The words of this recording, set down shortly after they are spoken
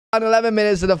And 11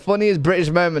 minutes of the funniest British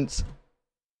moments.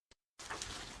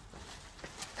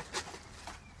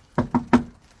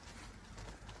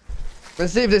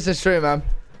 Let's see if this is true, man.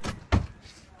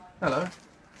 Hello.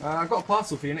 I've got a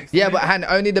parcel for you next. Yeah, but Han,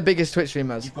 only the biggest Twitch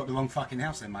streamers. You've got the wrong fucking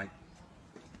house then, mate.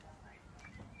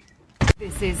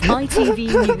 This is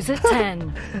ITV News at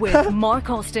 10 with Mark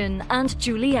Austin and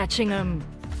Julie Etchingham.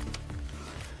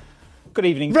 Good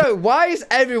evening. Bro, why is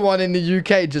everyone in the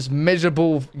UK just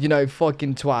miserable, you know,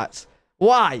 fucking twats?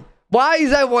 Why? Why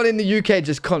is everyone in the UK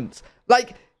just cunts?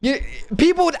 Like,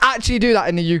 people would actually do that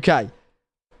in the UK.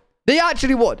 They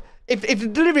actually would. If the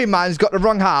delivery man's got the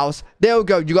wrong house, they'll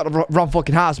go, you got the wrong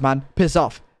fucking house, man. Piss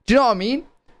off. Do you know what I mean?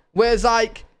 Whereas,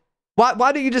 like, why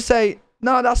don't you just say,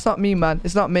 no, that's not me, man.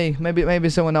 It's not me. Maybe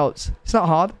someone else. It's not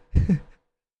hard.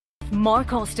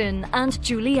 Mark Austin and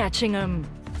Julie Etchingham.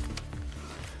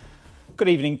 Good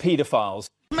evening, paedophiles.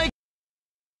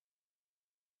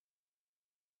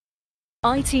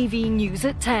 ITV News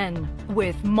at 10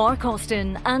 with Mark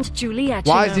Austin and Julie Etchingham.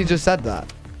 Why has he just said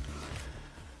that?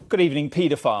 Good evening,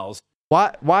 paedophiles.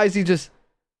 Why is he just...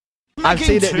 I've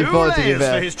seen it before, to be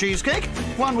fair. For his cheesecake.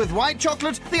 One with white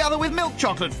chocolate, the other with milk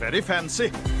chocolate. Very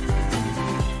fancy.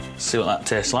 See what that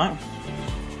tastes like.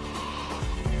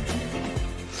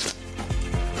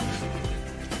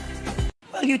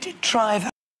 Well, you did try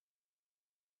that.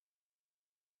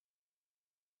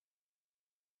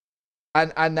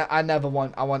 I never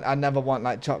want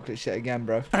like chocolate shit again,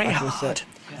 bro. Very hard.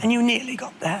 And you nearly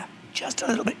got there. Just a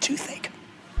little bit too thick.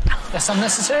 That's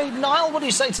unnecessary. Niall, what do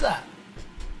you say to that?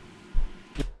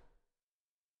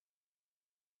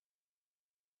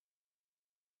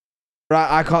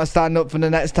 Right, I can't stand up for the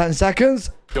next 10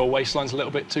 seconds. Your waistline's a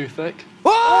little bit too thick.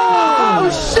 Oh,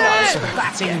 shit!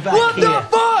 Batting back what here. the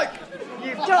fuck?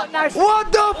 You've got no...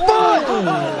 What the fuck?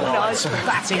 Nice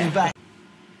batting back.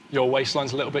 Your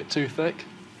waistline's a little bit too thick.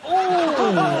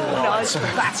 Nice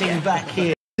batting back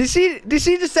here. Did she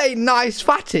just say nice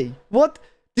fatty? What?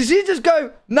 Did she just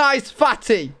go nice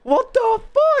fatty? What the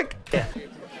fuck?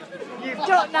 You've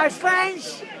got no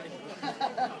friends.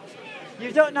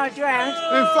 You don't know drowned.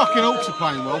 Them fucking Hawks are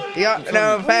playing well. You got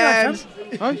no fans.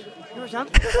 Hey? You want some?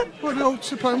 Well, the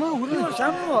Hawks are playing well, wouldn't You want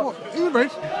some or what? Are you ready?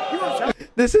 You want some?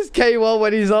 This is K1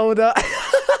 when he's older.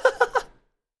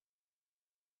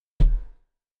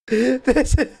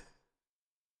 This is...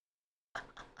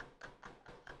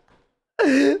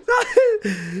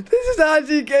 This is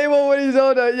actually K1 when he's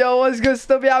older. Yo, what's good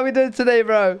stuff? How we doing today,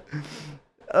 bro?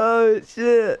 Oh,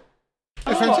 shit.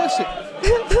 They're fantastic.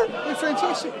 They're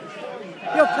fantastic.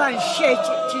 You're playing shit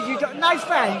because you've got no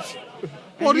friends.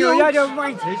 What are you're you? a load of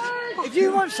wankers. If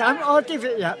you want some, I'll give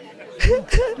it you. You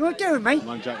want to do with me?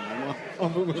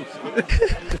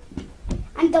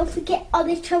 And don't forget all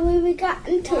the trouble we got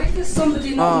into. Why does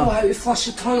somebody not know how to flush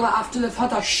a toilet after they've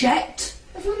had a shit?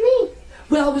 What's with me?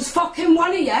 Well, it was fucking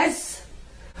one of yous.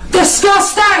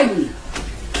 Disgusting!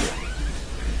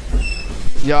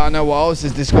 Yeah, I know what else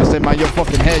is disgusting, man. Your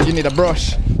fucking hair. You need a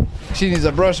brush. She needs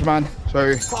a brush, man.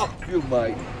 Sorry. Fuck you,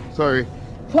 mate. Sorry.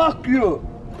 Fuck you.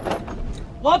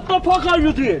 What the fuck are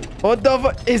you doing? What the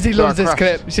fuck? Izzy loves this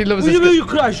clip. She loves this clip. What do you mean you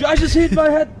crashed? I just hit my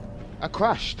head. I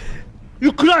crashed.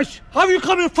 You crashed? How are you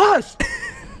coming fast?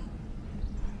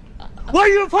 Why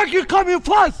you fucking coming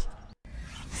fast?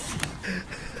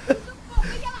 Who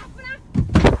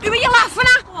are you laughing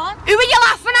at? Who are you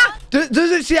laughing at?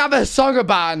 Doesn't she have a song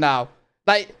about it now?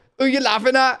 Like, who you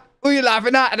laughing at? Who you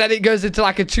laughing at? And then it goes into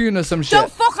like a tune or some shit.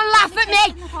 Don't fucking laugh at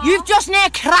me. You've just near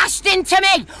crashed into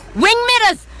me. Wing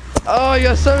mirrors. Oh,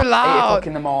 you're so 8 loud. o'clock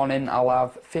in the morning, I'll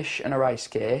have fish and a rice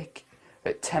cake.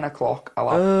 At 10 o'clock, I'll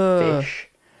have fish.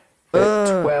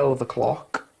 At 12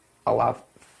 o'clock, I'll have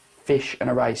fish and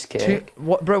a rice cake.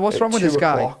 What, bro, what's wrong with this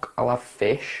guy? At 2 o'clock, I'll have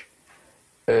fish.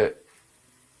 At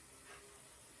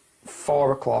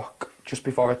 4 o'clock, just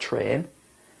before a train,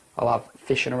 I'll have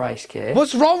fish and a rice cake.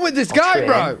 What's wrong with this guy,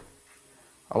 bro?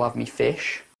 I'll have me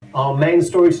fish. Our main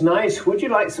story tonight, would you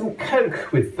like some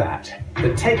coke with that? The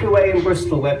takeaway in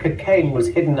Bristol where cocaine was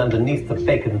hidden underneath the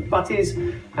bacon butties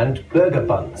and burger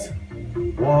buns.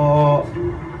 What?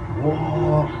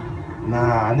 What?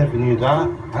 Nah, I never knew that.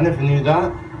 I never knew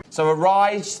that. So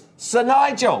arise, Sir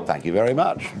Nigel. Thank you very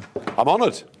much. I'm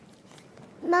honoured.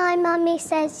 My mummy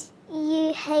says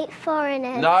you hate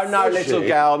foreigners. No, little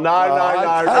girl. No.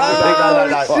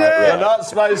 You're not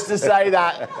supposed to say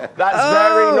that. That's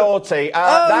very naughty.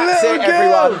 That's it,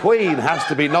 everyone. Queen has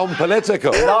to be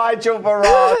non-political. Nigel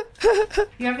Farage.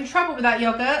 You having trouble with that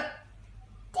yogurt?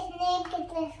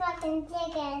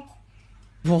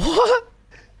 What?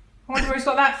 I wonder where he's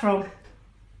got that from.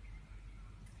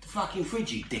 fucking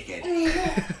fridge, you dickhead.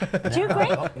 Do you agree?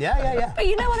 Yeah. But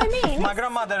you know what I mean? If my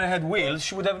grandmother had wheels,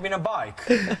 she would have been a bike.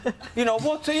 You know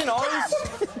what? You know.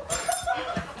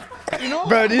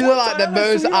 Bro, these are like the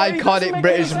most iconic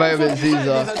British moments. These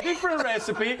are. It's a different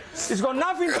recipe. It's got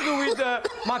nothing to do with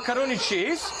macaroni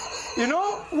cheese. You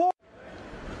know what?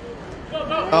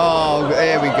 Oh,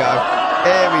 here we go.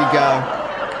 Here we go.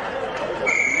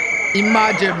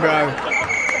 Imagine, bro.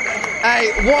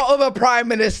 Hey, what other prime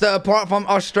minister apart from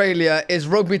Australia is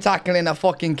rugby tackling a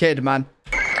fucking kid, man?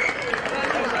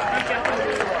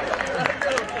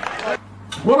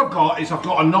 What I've got is I've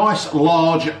got a nice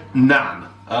large nan.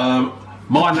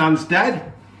 My nan's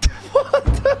dead. What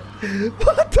the?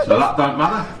 So that don't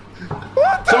matter.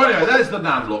 So anyway, there's the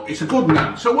nan. Look, it's a good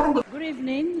nan. So what I'm going. Good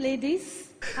evening, ladies.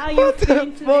 How are you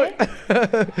feeling today?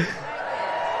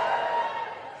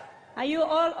 Are you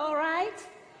all right?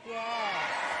 Yes.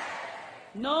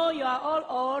 No, you are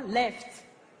all left.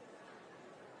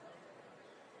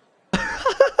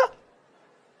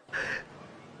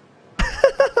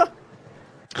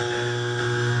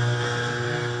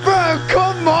 Bro,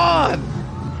 come on!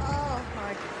 Oh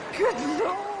my good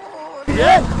lord.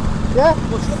 Yeah?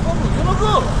 What's the problem? You wanna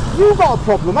go? You got a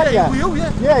problem, haven't you? You,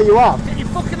 Yeah, you have. Get your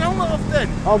fucking helmet off then.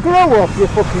 Oh, grow up, you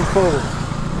fucking fool.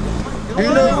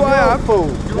 You know who I am? Fool.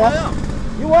 Do you know who I am?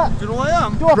 You what? Do you know who I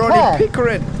am? Do a Ronnie pair.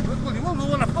 Pickering. Well, you won't know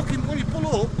when I fucking when you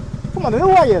pull up. Come on, who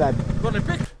are you then? Ronnie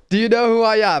Pick. Do you know who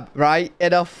I am, right?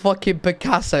 In a fucking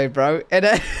Picasso, bro. In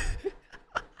a...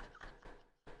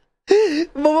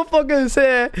 Motherfuckers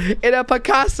here in a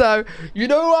Picasso. You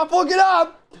know who I fucking am?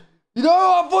 You know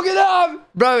who I fucking am?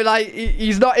 Bro, like,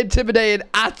 he's not intimidating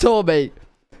at all, mate.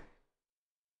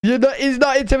 He's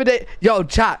not intimidating. Yo,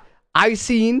 chat. I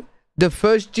seen the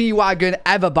first G-Wagon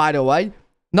ever, by the way.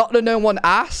 Not that no one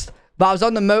asked, but I was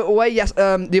on the motorway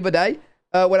the other day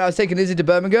when I was taking Izzy to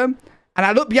Birmingham. And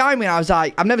I looked behind me and I was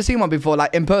like, I've never seen one before,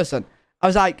 like, in person. I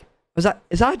was like, is that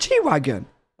a G-Wagon?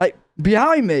 Like,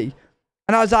 behind me.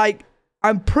 And I was like,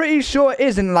 I'm pretty sure it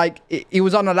is. And, like, he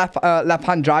was on a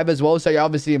left-hand drive as well. So he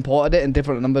obviously imported it in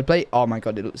different number plate. Oh, my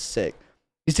God, it looks sick.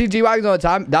 You see G-Wagons all the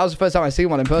time? That was the first time I seen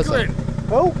one in person. Pickering.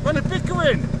 Oh? Ronnie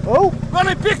Pickering. Oh?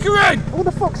 Ronnie Pickering. Who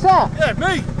the fuck's that? Yeah,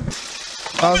 me.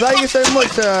 Oh, thank you so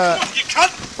much, You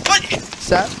can't.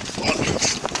 Seth.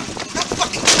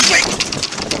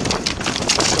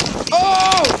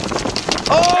 Oh!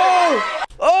 Oh!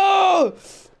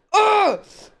 Oh!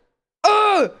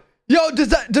 Oh! Yo, does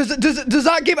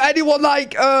that give anyone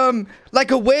like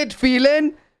a weird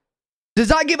feeling? Does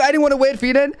that give anyone a weird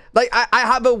feeling? Like I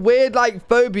have a weird like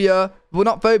phobia. Well,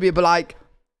 not phobia, but like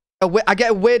I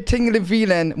get a weird tingling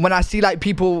feeling when I see like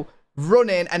people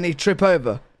running and they trip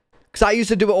over. Because I used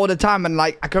to do it all the time, and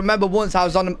like I can remember once I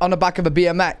was on the back of a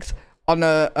BMX on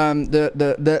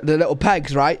the little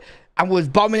pegs, right? And was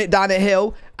bombing it down a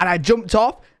hill, and I jumped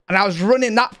off, and I was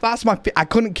running that fast, I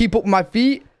couldn't keep up with my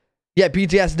feet. Yeah,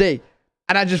 PTSD.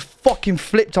 And I just fucking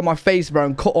flipped on my face, bro,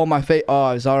 and cut all my face.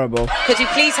 Oh, it was horrible. Could you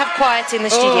please have quiet in the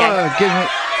studio? Oh, give me...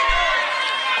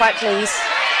 Quiet, please.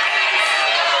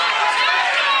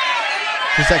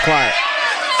 She said quiet.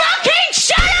 Fucking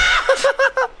shut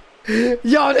up!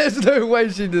 Yo, there's no way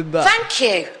she did that. Thank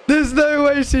you. There's no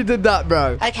way she did that,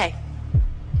 bro. Okay.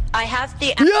 I have the...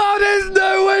 Yo, there's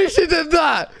no way she did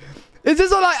that. Is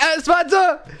this all like X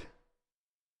Factor?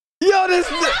 Yo, there's...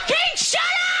 Fucking shut up!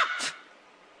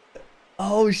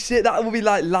 Oh, shit, that will be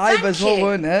like live Thank as well, you.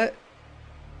 won't it?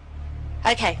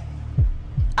 Okay.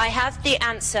 I have the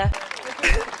answer.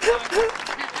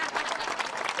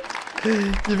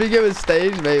 You think it was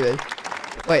staged, maybe?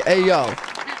 Wait, hey, yo.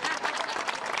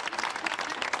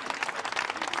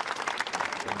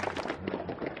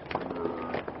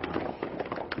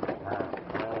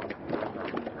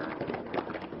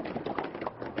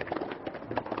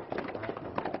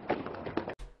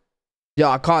 Yo,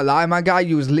 I can't lie, my guy.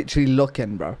 You was literally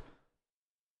looking, bro.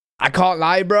 I can't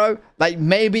lie, bro. Like,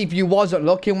 maybe if you wasn't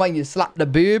looking when you slapped the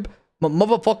boob, but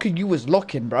motherfucker, you was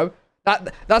looking, bro.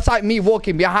 That's like me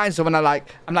walking behind someone. I'm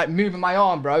like moving my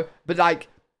arm, bro. But like,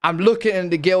 I'm looking in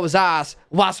the girl's ass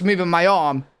whilst moving my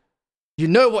arm. You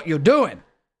know what you're doing,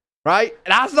 right?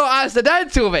 That's not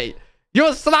accidental, mate.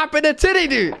 You're slapping a titty,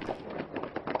 dude.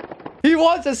 He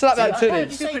wants to slap that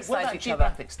titty.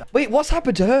 Wait, what's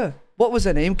happened to her? What was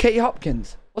her name? Katie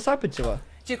Hopkins. What's happened to her?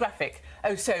 Geographic.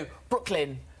 Oh, so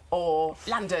Brooklyn or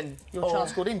London. Your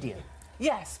child's called India.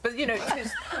 Yes, but you know,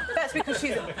 that's because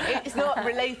it's not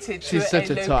related She's to such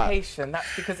a a twat. location.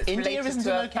 That's because it's India related isn't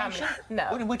to a a location?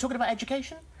 family. No. We're talking about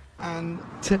education? And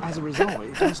as a result,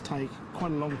 it does take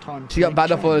quite a long time to She got make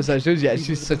banned off all her change. socials. Yeah, Even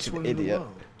she's the such best an one in the idiot.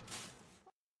 world.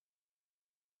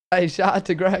 Hey, shout out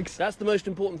to Greg's. That's the most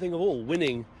important thing of all,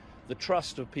 winning the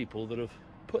trust of people that have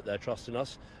put their trust in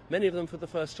us, many of them for the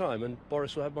first time, and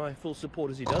Boris will have my full support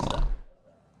as he does that.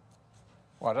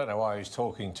 Well, I don't know why he's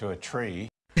talking to a tree.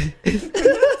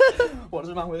 What does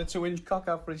a man with a 2-inch cock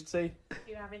have for his tea?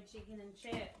 You're having chicken and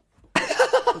chips.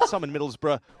 But some in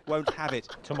Middlesbrough won't have it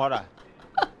tomorrow.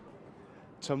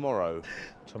 Tomorrow.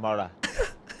 Tomorrow.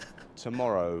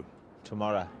 Tomorrow.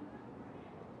 Tomorrow.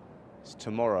 It's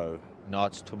tomorrow. No,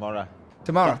 it's tomorrow.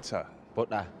 Tomorrow. Butter.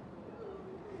 Butter.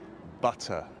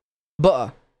 Butter.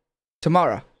 Butter.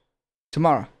 Tomorrow.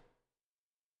 Tomorrow.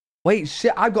 Wait,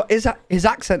 shit, I've got his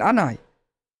accent, haven't I?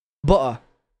 Butter.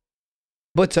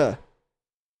 Butter.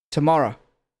 Tomorrow.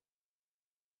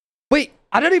 Wait,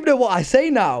 I don't even know what I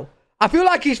say now. I feel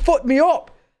like he's fucked me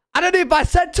up. I don't know if I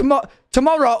said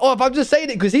tomorrow or if I'm just saying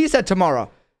it because he said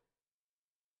tomorrow.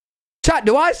 Chat,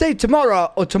 do I say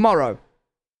tomorrow or tomorrow?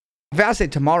 I think I say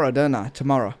tomorrow, don't I?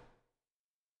 Tomorrow.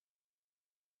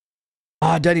 Oh,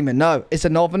 I don't even know. It's a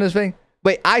Northerners thing.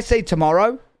 Wait, I say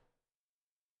tomorrow?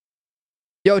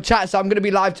 Yo, chat, so I'm going to be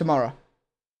live tomorrow.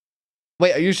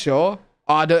 Wait, are you sure?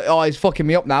 Oh, he's fucking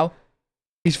me up now.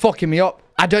 He's fucking me up.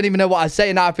 I don't even know what I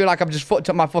say now. I feel like I've just fucked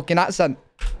up my fucking accent.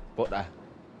 Butter.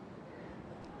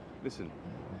 Listen.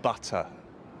 Butter.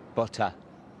 Butter.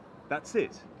 That's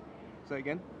it. Say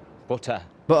again. Butter.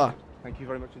 Butter. Thank you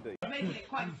very much indeed. Making it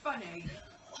quite funny.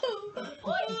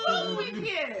 What's wrong with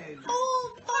you?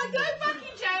 Oh, I go back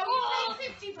in jail. You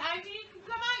pay £50 and you can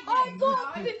come out. I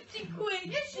got 50 quid.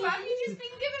 Yes, you have. You've just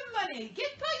been given money. Put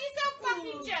yourself back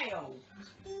in jail.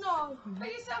 No.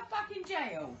 Put yourself back in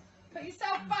jail. Put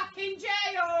yourself back in jail.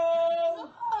 No.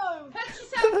 Put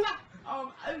yourself back.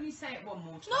 Oh, only say it one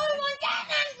more time. No, I'm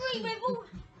getting angry with all.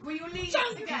 Will you leave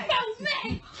it again?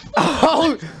 Me.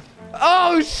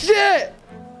 Oh shit!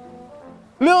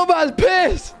 Little man's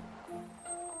pissed.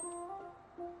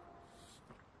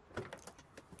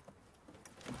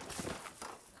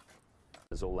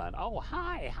 There's all that, oh,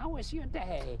 hi, how was your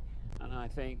day? And I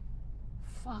think,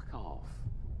 fuck off.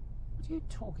 What are you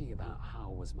talking about? How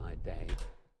was my day?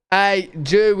 Hey,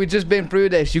 Jew, we've just been through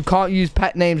this. You can't use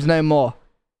pet names no more.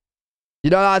 You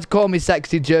don't have to call me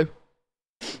sexy, Jew.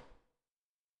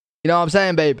 You know what I'm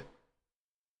saying, babe?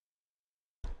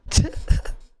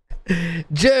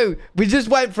 Jew, we just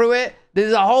went through it.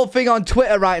 There's a whole thing on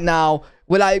Twitter right now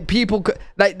where like people,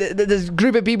 like there's a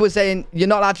group of people saying you're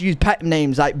not allowed to use pet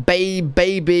names like babe,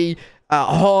 baby,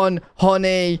 hon,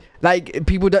 honey. Like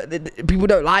people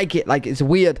don't like it. Like it's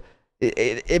weird.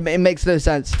 It makes no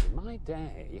sense. My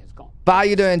day has got. But how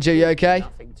you doing, Jew? You okay?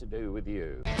 Nothing to do with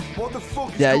you. What the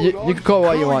fuck is yeah, going on? You can call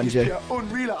what you want, Jew.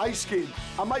 Unreal ice skating.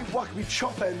 I might whack me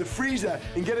chopper in the freezer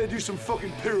and get her to do some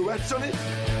fucking pirouettes on it.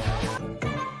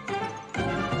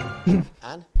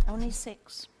 Anne? Only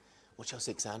 6. What's your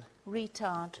 6, Anne?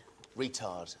 Retard.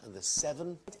 Retard. And the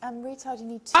 7? Retard, you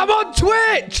need 2. I'm on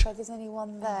Twitch! There's only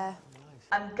one there.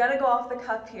 I'm gonna go off the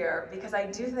cuff here because I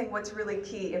do think what's really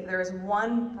key, if there is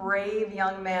one brave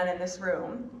young man in this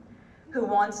room who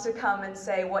wants to come and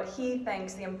say what he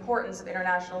thinks the importance of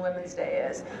International Women's Day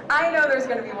is, I know there's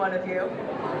gonna be one of you.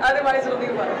 Otherwise it'll be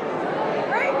one of you.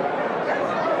 Right?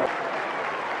 Yes.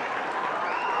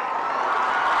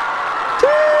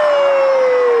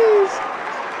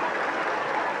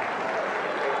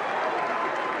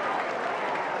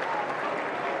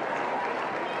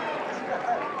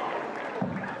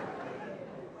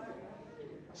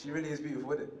 She really is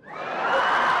beautiful, isn't it?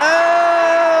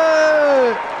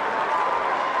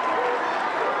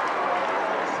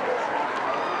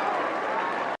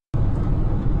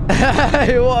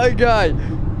 Hey, what a guy!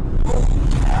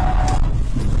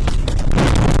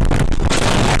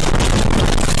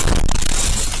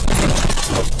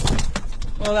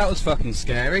 Well, that was fucking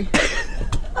scary.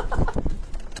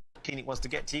 Keenick wants to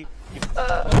get to you.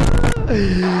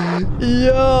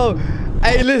 Yo,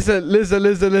 hey,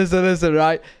 listen,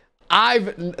 right?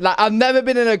 I've never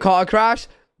been in a car crash,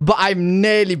 but I've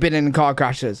nearly been in car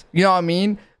crashes. You know what I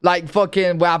mean? Like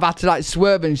fucking where I've had to like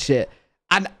swerve and shit,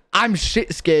 and I'm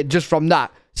shit scared just from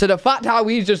that. So the fact how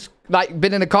he's just like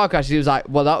been in a car crash, he was like,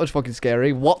 well, that was fucking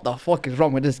scary. What the fuck is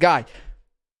wrong with this guy?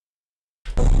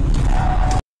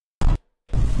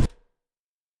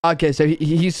 Okay, so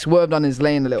he swerved on his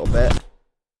lane a little bit.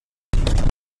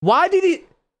 Why did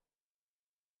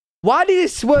he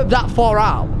swerve that far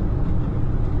out?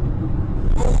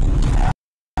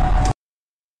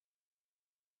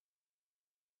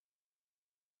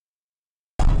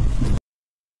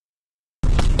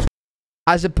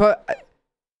 I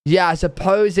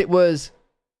suppose it was.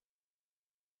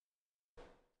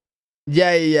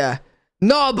 Yeah.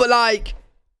 No, but like,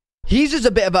 he's just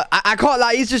a bit of a. I can't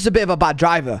lie. He's just a bit of a bad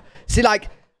driver. See, like,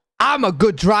 I'm a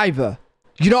good driver.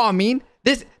 You know what I mean?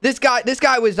 This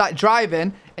guy was like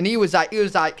driving, and he was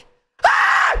like,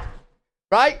 ah!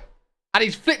 Right? And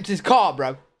he's flipped his car,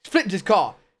 bro. He's flipped his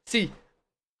car. See,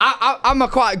 I'm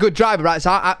quite a good driver, right?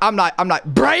 So I'm like,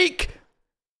 brake,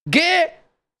 gear,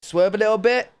 swerve a little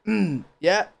bit.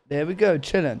 Yeah, there we go,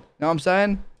 chilling. Know what I'm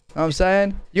saying? Know what I'm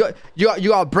saying? You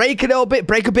gotta brake a little bit,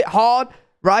 brake a bit hard,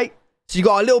 right? So you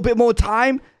got a little bit more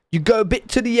time. You go a bit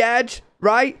to the edge,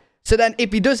 right? So then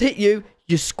if he does hit you,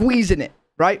 you're squeezing it,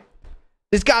 right?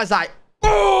 This guy's like,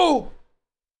 oh!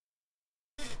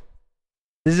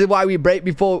 This is why we brake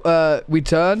before we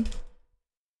turn.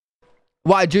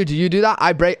 Why, Jude, do you do that?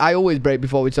 I always brake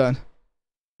before we turn.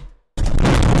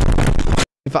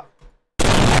 If I...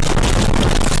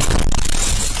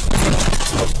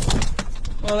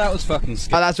 Well, that was fucking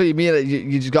scary. Oh, that's what you mean?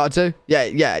 You just got to?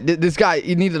 Yeah. This guy,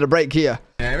 he needed a brake here.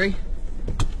 Harry?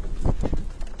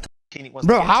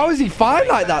 Bro, how is he fine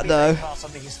like that, though?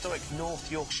 On the historic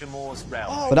North Yorkshire Moors Rail.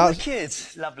 Oh, wicked.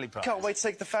 Lovely prize. Can't wait to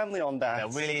take the family on that. They'll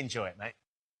really enjoy it, mate.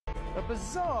 A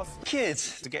bizarre kid.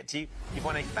 To get to you, you've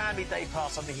won a family day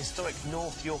pass on the historic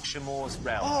North Yorkshire Moors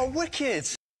Rail. Oh, wicked.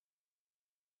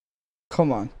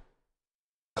 Come on.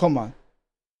 Come on.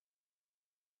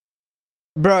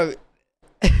 Bro.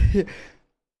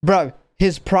 Bro,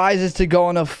 his prize is to go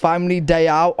on a family day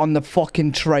out on the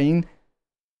fucking train.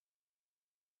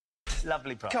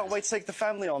 Lovely prize. Can't wait to take the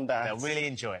family on that. They'll really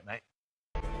enjoy it, mate.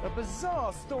 A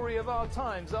bizarre story of our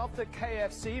times. After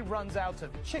KFC runs out of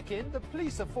chicken, the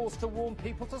police are forced to warn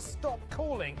people to stop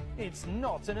calling. It's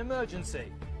not an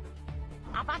emergency.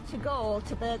 I've had to go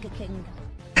to Burger King.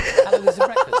 Hello, this is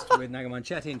breakfast with Naga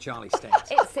Manchetti and Charlie State.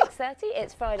 It's 6:30.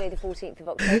 It's Friday the 14th of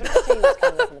October. Let's tell you what's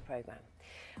coming up on the programme.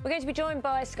 We're going to be joined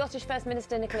by Scottish First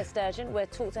Minister Nicola Sturgeon. We'll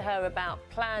talk to her about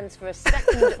plans for a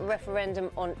second referendum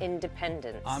on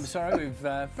independence. I'm sorry, we've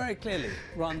very clearly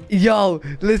run... Yo,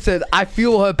 listen, I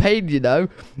feel her pain, you know?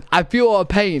 I feel her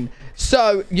pain.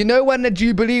 So, you know when the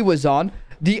Jubilee was on,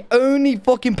 the only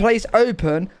fucking place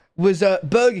open was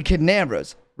Burger King near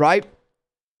us, right?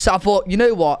 So I thought, you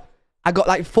know what? I got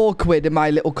like £4 in my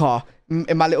little car,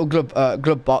 in my little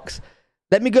glove box.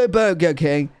 Let me go Burger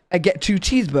King and get 2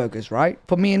 cheeseburgers, right?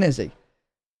 For me and Izzy.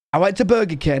 I went to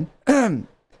Burger King.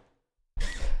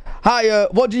 Hi,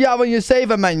 what do you have on your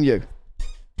saver menu?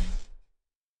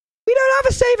 We don't have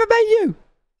a saver menu.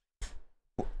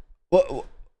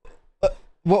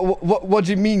 What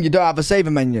do you mean you don't have a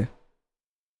saver menu?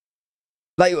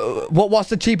 Like, what's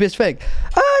the cheapest thing?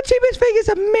 Cheapest thing is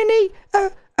a mini,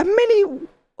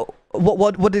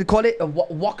 what did they call it? A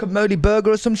guacamole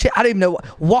burger or some shit? I don't even know.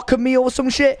 Guacamole or some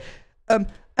shit. A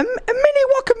mini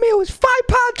guacamole is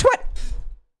 £5.20.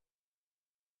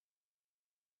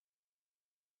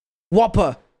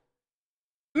 Whopper.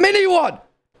 Mini one.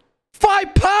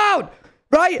 £5.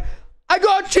 Right? I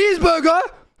got a cheeseburger.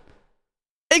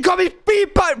 It got me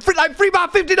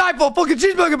 £3.59 for a fucking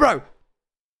cheeseburger, bro.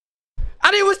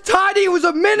 And it was tiny. It was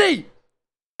a mini.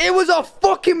 It was a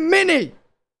fucking mini.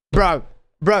 Bro.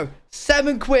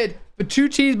 £7 for 2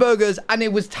 cheeseburgers, and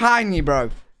it was tiny,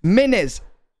 bro. Minis.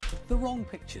 The wrong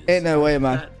pictures. Ain't no way,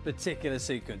 man. That particular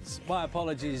sequence. My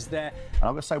apologies there. And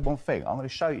I'm going to say one thing. I'm going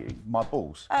to show you my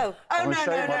balls. No. We don't.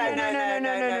 Okay.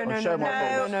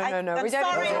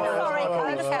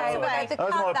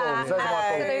 Those are my balls. Those are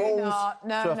my balls.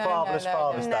 No. To a fatherless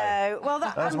Father's Day. Well,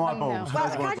 those are my balls.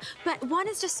 But one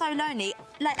is just so lonely.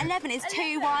 Like 11 is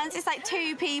 2 ones. It's like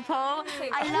 2 people.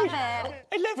 I love it.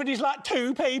 11 is like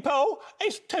 2 people.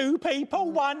 It's 2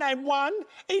 people. 1 and 1.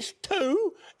 It's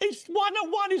 2. It's 1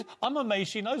 and 1 is. I'm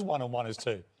amazed she knows 1 and 1 is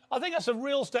 2. I think that's a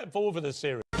real step forward for this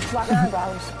series. Black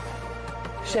eyebrows.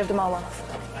 Shaved them all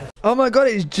off. Oh my god,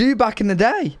 it's Jew back in the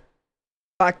day.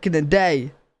 Back in the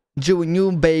day. Jew and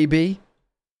you, baby.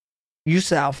 Used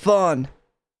to have fun.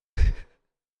 1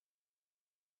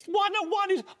 and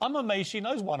 1 is. I'm amazed she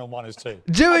knows 1 and 1 is 2.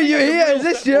 Jew, are you here? Is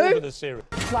this you?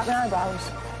 Black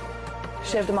eyebrows.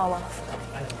 Shaved them all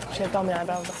off. Shaved all my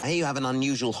eyebrows off. I hear you have an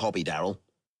unusual hobby, Daryl.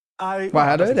 Well,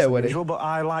 I don't know what it is. But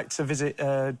I like to visit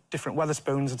different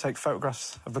Weatherspoons and take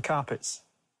photographs of the carpets.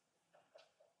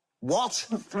 What?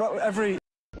 Well, every...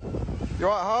 You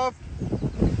right, Harv?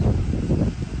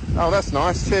 Oh, that's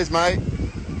nice. Cheers, mate.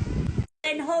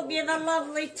 And hope you have a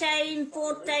lovely time.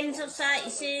 4 times I've sat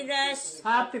to say this.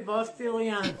 Happy birthday,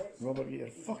 Leanne. Robert, get your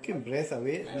fucking breath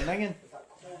away. It's ringing.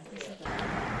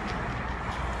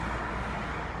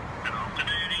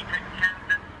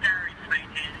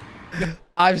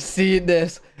 I've seen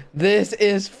this. This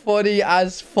is funny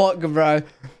as fuck, bro.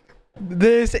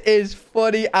 This is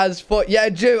funny as fuck. Yeah,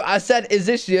 Jew, I said, is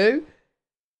this you?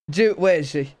 Jew, where is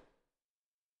she?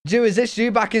 Jew, is this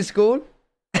you back in school?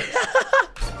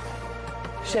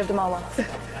 Shaved them all off.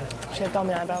 to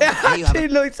Domino, bro. She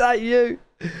looks at you.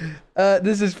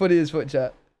 This is funny as fuck,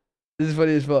 chat. This is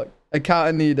funny as fuck.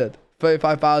 Accountant needed.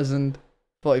 35,000,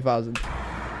 40,000.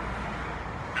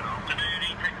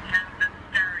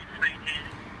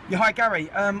 Yeah, hi Gary.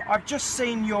 I've just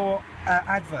seen your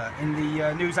advert in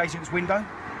the newsagent's window.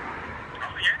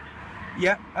 Oh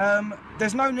yeah? Yeah.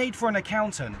 There's no need for an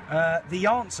accountant. The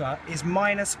answer is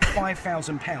minus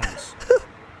 £5,000.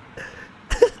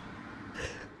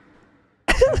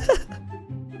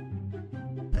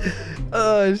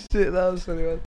 Oh shit, that was funny, man.